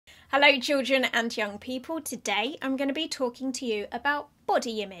Hello children and young people. Today I'm going to be talking to you about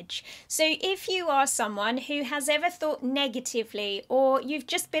body image. So if you are someone who has ever thought negatively or you've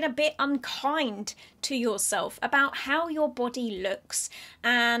just been a bit unkind to yourself about how your body looks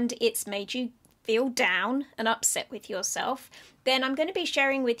and it's made you feel down and upset with yourself, then I'm going to be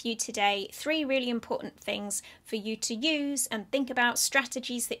sharing with you today 3 really important things for you to use and think about,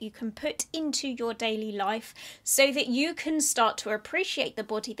 strategies that you can put into your daily life so that you can start to appreciate the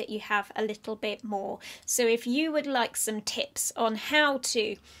body that you have a little bit more. So if you would like some tips on how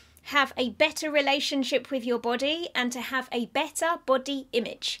to have a better relationship with your body and to have a better body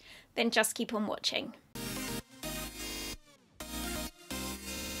image, then just keep on watching.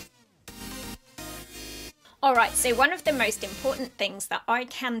 Alright, so one of the most important things that I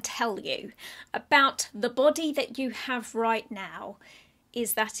can tell you about the body that you have right now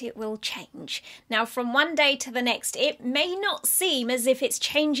is that it will change. Now, from one day to the next, it may not seem as if it's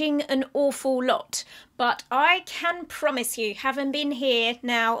changing an awful lot, but I can promise you, having been here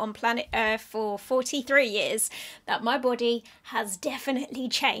now on planet Earth for 43 years, that my body has definitely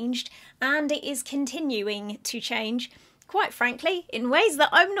changed and it is continuing to change. Quite frankly, in ways that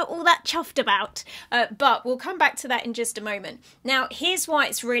I'm not all that chuffed about, but we'll come back to that in just a moment. Now, here's why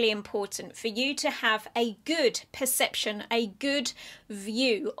it's really important for you to have a good perception, a good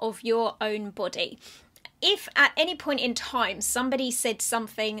view of your own body. If at any point in time somebody said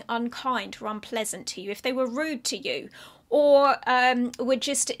something unkind or unpleasant to you, if they were rude to you, or were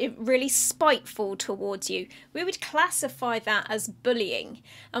just really spiteful towards you, we would classify that as bullying.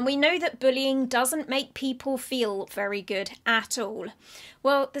 And we know that bullying doesn't make people feel very good at all.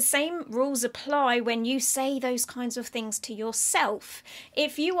 Well, the same rules apply when you say those kinds of things to yourself.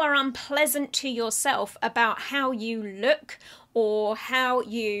 If you are unpleasant to yourself about how you look or how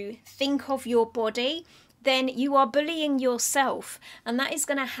you think of your body, then you are bullying yourself, and that is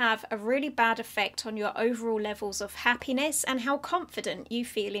going to have a really bad effect on your overall levels of happiness and how confident you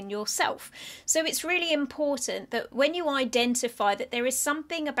feel in yourself. So it's really important that when you identify that there is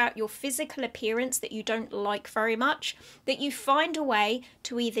something about your physical appearance that you don't like very much, that you find a way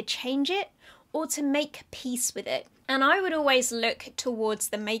to either change it or to make peace with it. And I would always look towards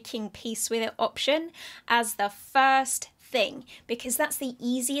the making peace with it option as the first thing, because that's the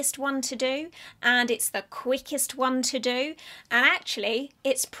easiest one to do and it's the quickest one to do, and actually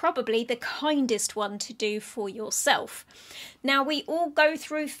it's probably the kindest one to do for yourself. Now, we all go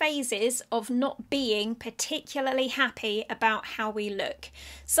through phases of not being particularly happy about how we look.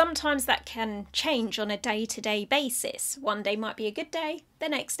 Sometimes that can change on a day-to-day basis. One day might be a good day, the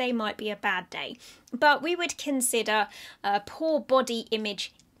next day might be a bad day, but we would consider a poor body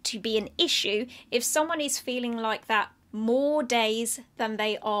image to be an issue if someone is feeling like that more days than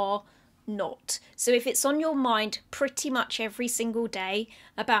they are not. So if it's on your mind pretty much every single day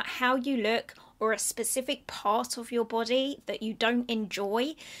about how you look or a specific part of your body that you don't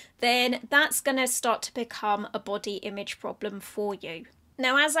enjoy, then that's going to start to become a body image problem for you.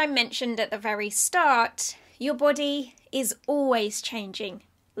 Now, as I mentioned at the very start, your body is always changing.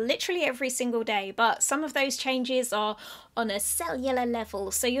 Literally every single day, but some of those changes are on a cellular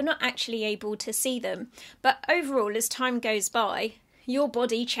level, so you're not actually able to see them. But overall, as time goes by, your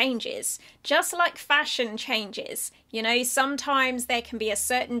body changes, just like fashion changes. You know, sometimes there can be a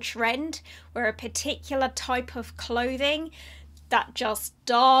certain trend where a particular type of clothing that just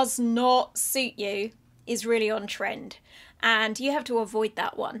does not suit you is really on trend. And you have to avoid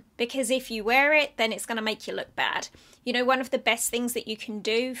that one, because if you wear it, then it's going to make you look bad. You know, one of the best things that you can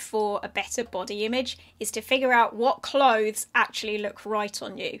do for a better body image is to figure out what clothes actually look right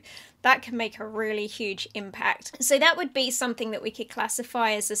on you. That can make a really huge impact. So that would be something that we could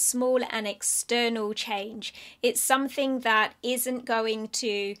classify as a small and external change. It's something that isn't going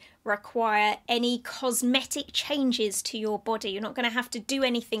to require any cosmetic changes to your body. You're not going to have to do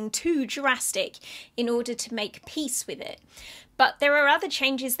anything too drastic in order to make peace with it. But there are other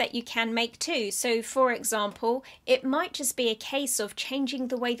changes that you can make too. So for example, it might just be a case of changing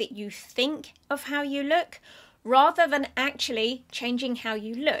the way that you think of how you look rather than actually changing how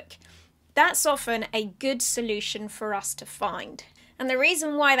you look. That's often a good solution for us to find. And the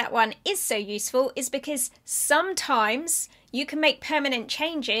reason why that one is so useful is because sometimes you can make permanent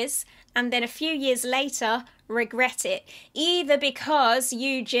changes and then a few years later regret it, either because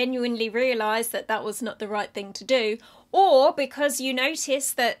you genuinely realise that that was not the right thing to do, or because you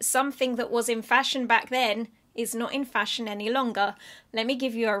notice that something that was in fashion back then is not in fashion any longer. Let me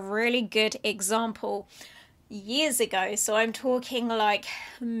give you a really good example. Years ago, so I'm talking like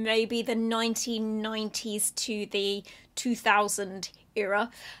maybe the 1990s to the 2000 era,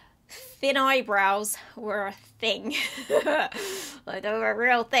 thin eyebrows were a thing. Like, they were a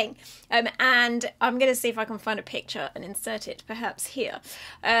real thing. And I'm going to see if I can find a picture and insert it perhaps here.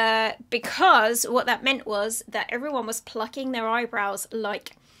 Because what that meant was that everyone was plucking their eyebrows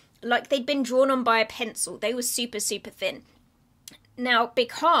like they'd been drawn on by a pencil. They were super, super thin. Now,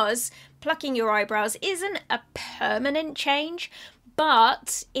 because plucking your eyebrows isn't a permanent change,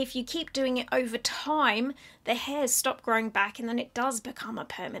 but if you keep doing it over time, the hairs stop growing back and then it does become a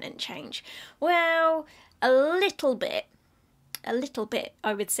permanent change. Well, a little bit,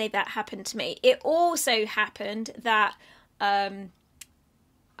 I would say that happened to me. It also happened that I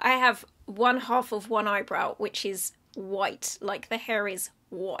have one half of one eyebrow, which is white, like the hair is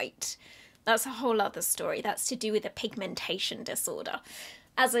white. That's a whole other story. That's to do with a pigmentation disorder.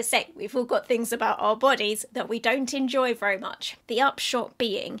 As I say, we've all got things about our bodies that we don't enjoy very much. The upshot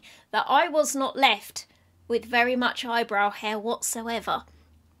being that I was not left with very much eyebrow hair whatsoever.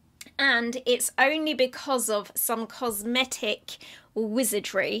 And it's only because of some cosmetic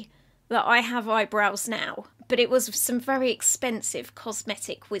wizardry that I have eyebrows now. But it was some very expensive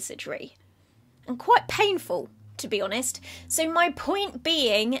cosmetic wizardry. And quite painful, to be honest. So my point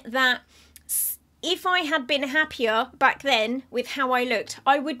being that if I had been happier back then with how I looked,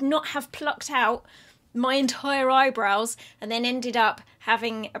 I would not have plucked out my entire eyebrows and then ended up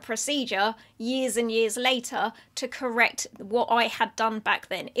having a procedure years and years later to correct what I had done back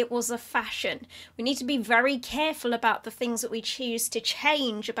then. It was a fashion. We need to be very careful about the things that we choose to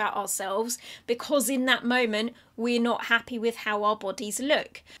change about ourselves, because in that moment we're not happy with how our bodies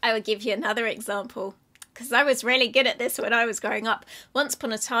look. I will give you another example, because I was really good at this when I was growing up. Once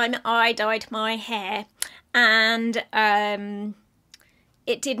upon a time, I dyed my hair, and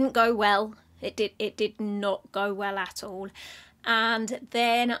it didn't go well. It did not go well at all. And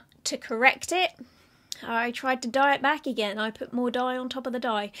then to correct it, I tried to dye it back again. I put more dye on top of the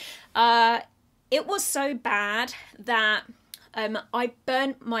dye. It was so bad that I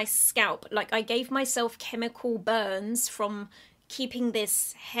burnt my scalp. Like, I gave myself chemical burns from keeping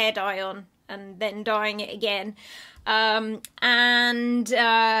this hair dye on and then dyeing it again. Yeah,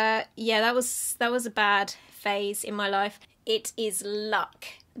 that was a bad phase in my life. It is luck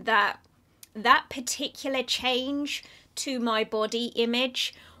that that particular change to my body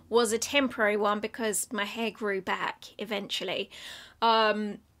image was a temporary one, because my hair grew back eventually.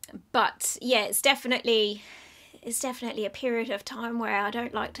 But yeah, it's definitely a period of time where I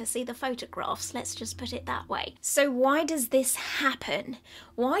don't like to see the photographs, let's just put it that way. So why does this happen?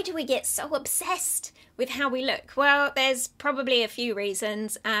 Why do we get so obsessed with how we look? Well, there's probably a few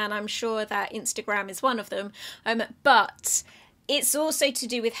reasons, and I'm sure that Instagram is one of them, but it's also to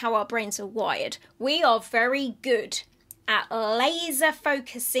do with how our brains are wired. We are very good at laser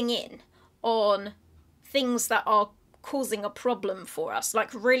focusing in on things that are causing a problem for us, like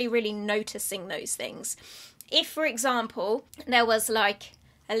really, really noticing those things. If, for example, there was like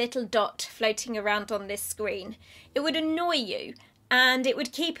a little dot floating around on this screen, it would annoy you, and it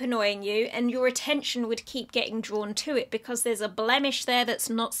would keep annoying you, and your attention would keep getting drawn to it because there's a blemish there that's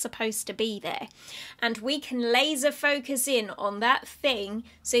not supposed to be there. And we can laser focus in on that thing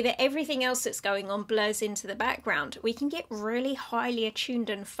so that everything else that's going on blurs into the background. We can get really highly attuned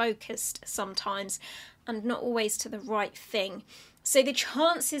and focused sometimes, and not always to the right thing. So the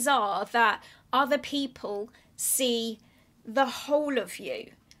chances are that other people see the whole of you.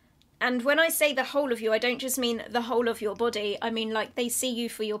 And when I say the whole of you, I don't just mean the whole of your body. I mean, like, they see you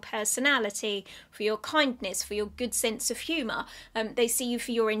for your personality, for your kindness, for your good sense of humour. They see you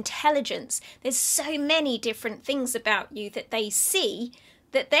for your intelligence. There's so many different things about you that they see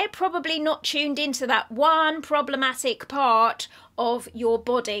that they're probably not tuned into that one problematic part of your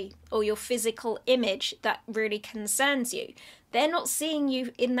body or your physical image that really concerns you. They're not seeing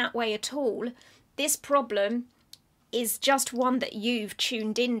you in that way at all. This problem is just one that you've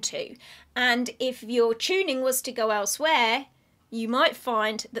tuned into. And if your tuning was to go elsewhere, you might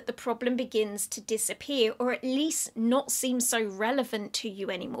find that the problem begins to disappear, or at least not seem so relevant to you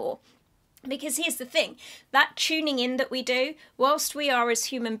anymore. Because here's the thing, that tuning in that we do, whilst we are as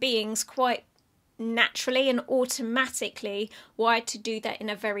human beings quite naturally and automatically wired to do that in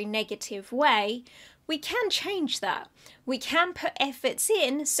a very negative way, we can change that. We can put efforts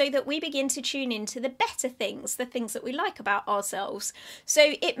in so that we begin to tune into the better things, the things that we like about ourselves.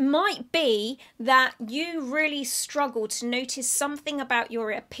 So it might be that you really struggle to notice something about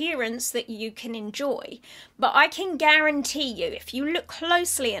your appearance that you can enjoy. But I can guarantee you, if you look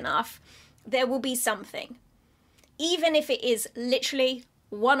closely enough, there will be something. Even if it is literally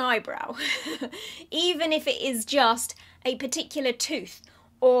one eyebrow, even if it is just a particular tooth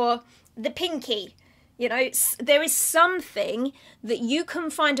or the pinky, You know, there is something that you can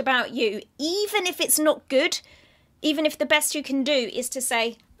find about you, even if it's not good, even if the best you can do is to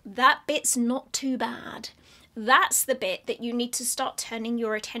say, that bit's not too bad. That's the bit that you need to start turning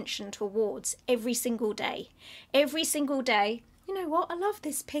your attention towards every single day. Every single day. You know what? I love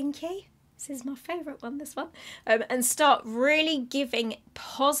this pinky. This is my favourite one, this one. And start really giving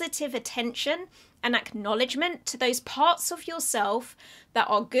positive attention and acknowledgement to those parts of yourself that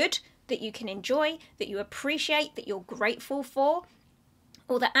are good, that you can enjoy, that you appreciate, that you're grateful for,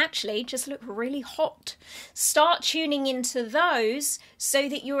 or that actually just look really hot. Start tuning into those so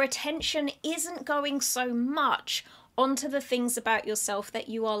that your attention isn't going so much onto the things about yourself that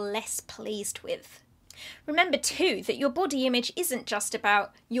you are less pleased with. Remember too that your body image isn't just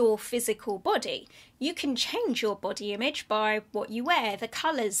about your physical body. You can change your body image by what you wear, the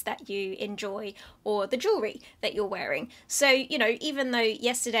colours that you enjoy, or the jewellery that you're wearing. So, you know, even though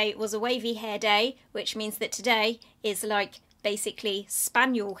yesterday was a wavy hair day, which means that today is like basically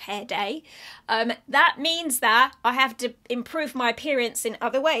spaniel hair day, that means that I have to improve my appearance in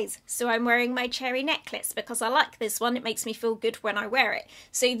other ways. So I'm wearing my cherry necklace because I like this one. It makes me feel good when I wear it.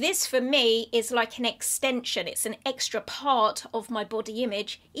 So this for me is like an extension. It's an extra part of my body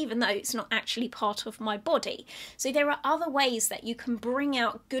image, even though it's not actually part of my body. So there are other ways that you can bring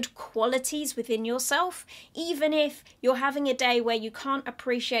out good qualities within yourself, even if you're having a day where you can't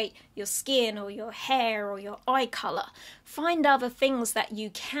appreciate your skin or your hair or your eye colour. Find other things that you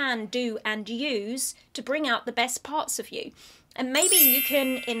can do and use to bring out the best parts of you. And maybe you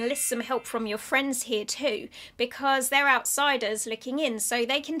can enlist some help from your friends here too, because they're outsiders looking in, so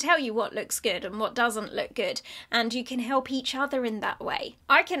they can tell you what looks good and what doesn't look good, and you can help each other in that way.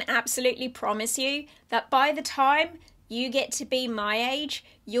 I can absolutely promise you that by the time you get to be my age,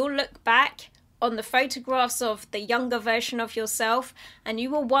 you'll look back on the photographs of the younger version of yourself and you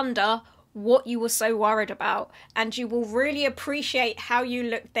will wonder what you were so worried about, and you will really appreciate how you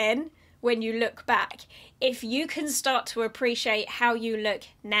looked then when you look back. If you can start to appreciate how you look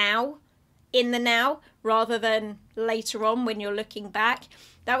now, in the now, rather than later on when you're looking back,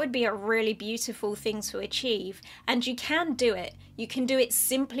 that would be a really beautiful thing to achieve. And you can do it. You can do it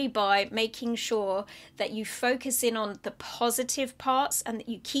simply by making sure that you focus in on the positive parts and that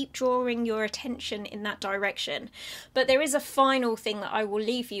you keep drawing your attention in that direction. But there is a final thing that I will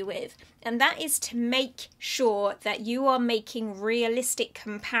leave you with, and that is to make sure that you are making realistic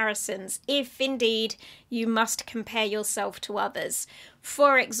comparisons if indeed you must compare yourself to others.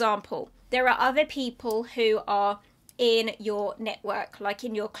 For example, there are other people who are in your network, like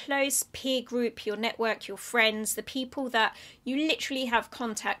in your close peer group, your network, your friends, the people that you literally have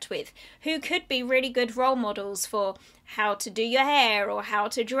contact with, who could be really good role models for how to do your hair or how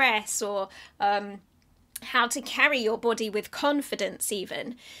to dress or how to carry your body with confidence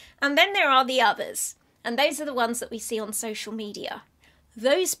even. And then there are the others, and those are the ones that we see on social media.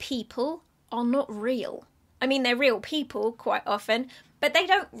 Those people are not real. I mean, they're real people quite often, but they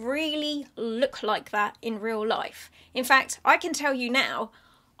don't really look like that in real life. In fact, I can tell you now,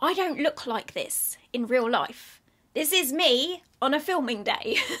 I don't look like this in real life. This is me on a filming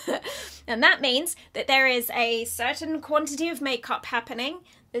day. And that means that there is a certain quantity of makeup happening.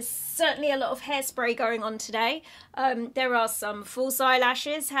 There's certainly a lot of hairspray going on today. There are some false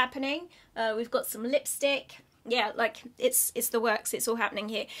eyelashes happening. We've got some lipstick. Yeah, like it's the works. It's all happening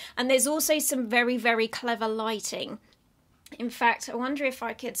here. And there's also some very, very clever lighting. In fact, I wonder if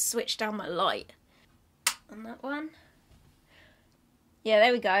I could switch down my light on that one. Yeah,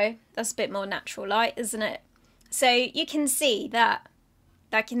 there we go. That's a bit more natural light, isn't it? So you can see that,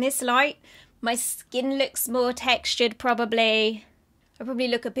 like in this light, my skin looks more textured probably. I probably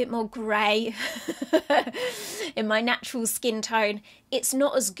look a bit more grey in my natural skin tone. It's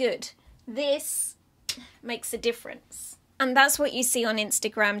not as good. This makes a difference. And that's what you see on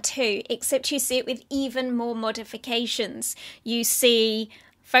Instagram too, except you see it with even more modifications. You see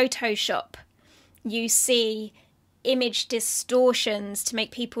Photoshop, you see image distortions to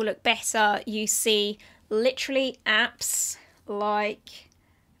make people look better, you see literally apps like,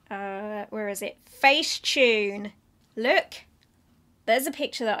 where is it? Facetune. Look, there's a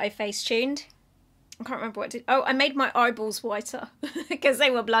picture that I face-tuned. I can't remember what it did. Oh, I made my eyeballs whiter because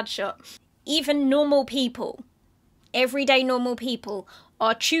they were bloodshot. Even normal people, everyday normal people,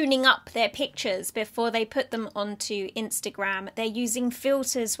 are tuning up their pictures before they put them onto Instagram. They're using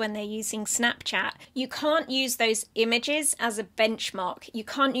filters when they're using Snapchat. You can't use those images as a benchmark. You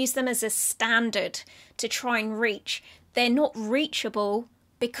can't use them as a standard to try and reach. They're not reachable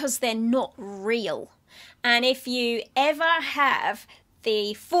because they're not real. And if you ever have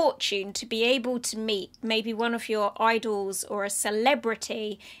the fortune to be able to meet maybe one of your idols or a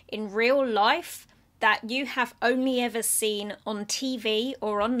celebrity in real life, that you have only ever seen on TV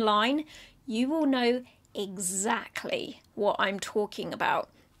or online, you will know exactly what I'm talking about.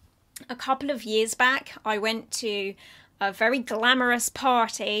 A couple of years back, I went to a very glamorous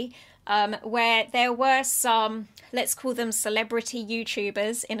party where there were some, let's call them celebrity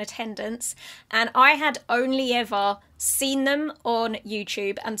YouTubers in attendance, and I had only ever seen them on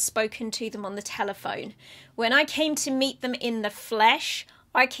YouTube and spoken to them on the telephone. When I came to meet them in the flesh,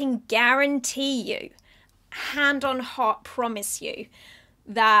 I can guarantee you, hand on heart promise you,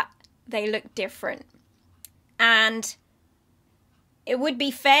 that they look different. And it would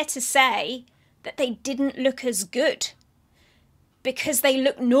be fair to say that they didn't look as good, because they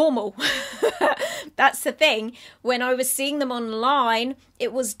look normal. That's the thing. When I was seeing them online,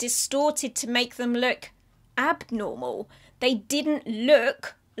 it was distorted to make them look abnormal. They didn't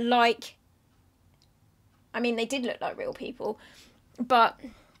look like, I mean, they did look like real people, but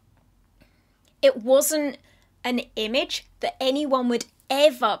it wasn't an image that anyone would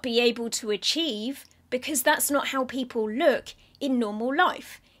ever be able to achieve, because that's not how people look in normal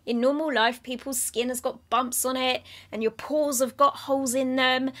life. In normal life, people's skin has got bumps on it, and your pores have got holes in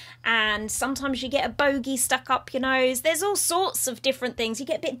them, and sometimes you get a bogey stuck up your nose. There's all sorts of different things. You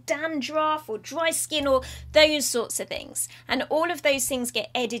get a bit dandruff or dry skin or those sorts of things. And all of those things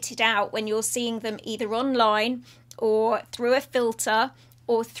get edited out when you're seeing them either online or through a filter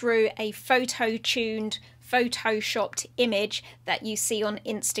or through a photo-tuned, photoshopped image that you see on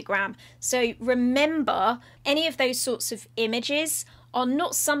Instagram. So remember, any of those sorts of images are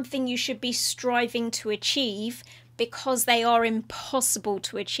not something you should be striving to achieve, because they are impossible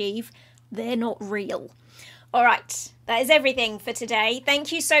to achieve. They're not real. All right, that is everything for today.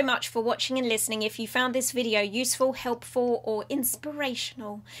 Thank you so much for watching and listening. If you found this video useful, helpful, or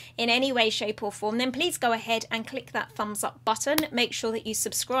inspirational in any way, shape, or form, then please go ahead and click that thumbs up button. Make sure that you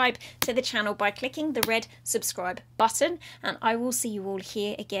subscribe to the channel by clicking the red subscribe button. And I will see you all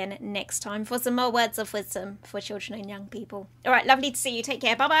here again next time for some more words of wisdom for children and young people. All right, lovely to see you. Take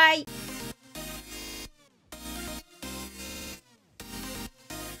care. Bye-bye.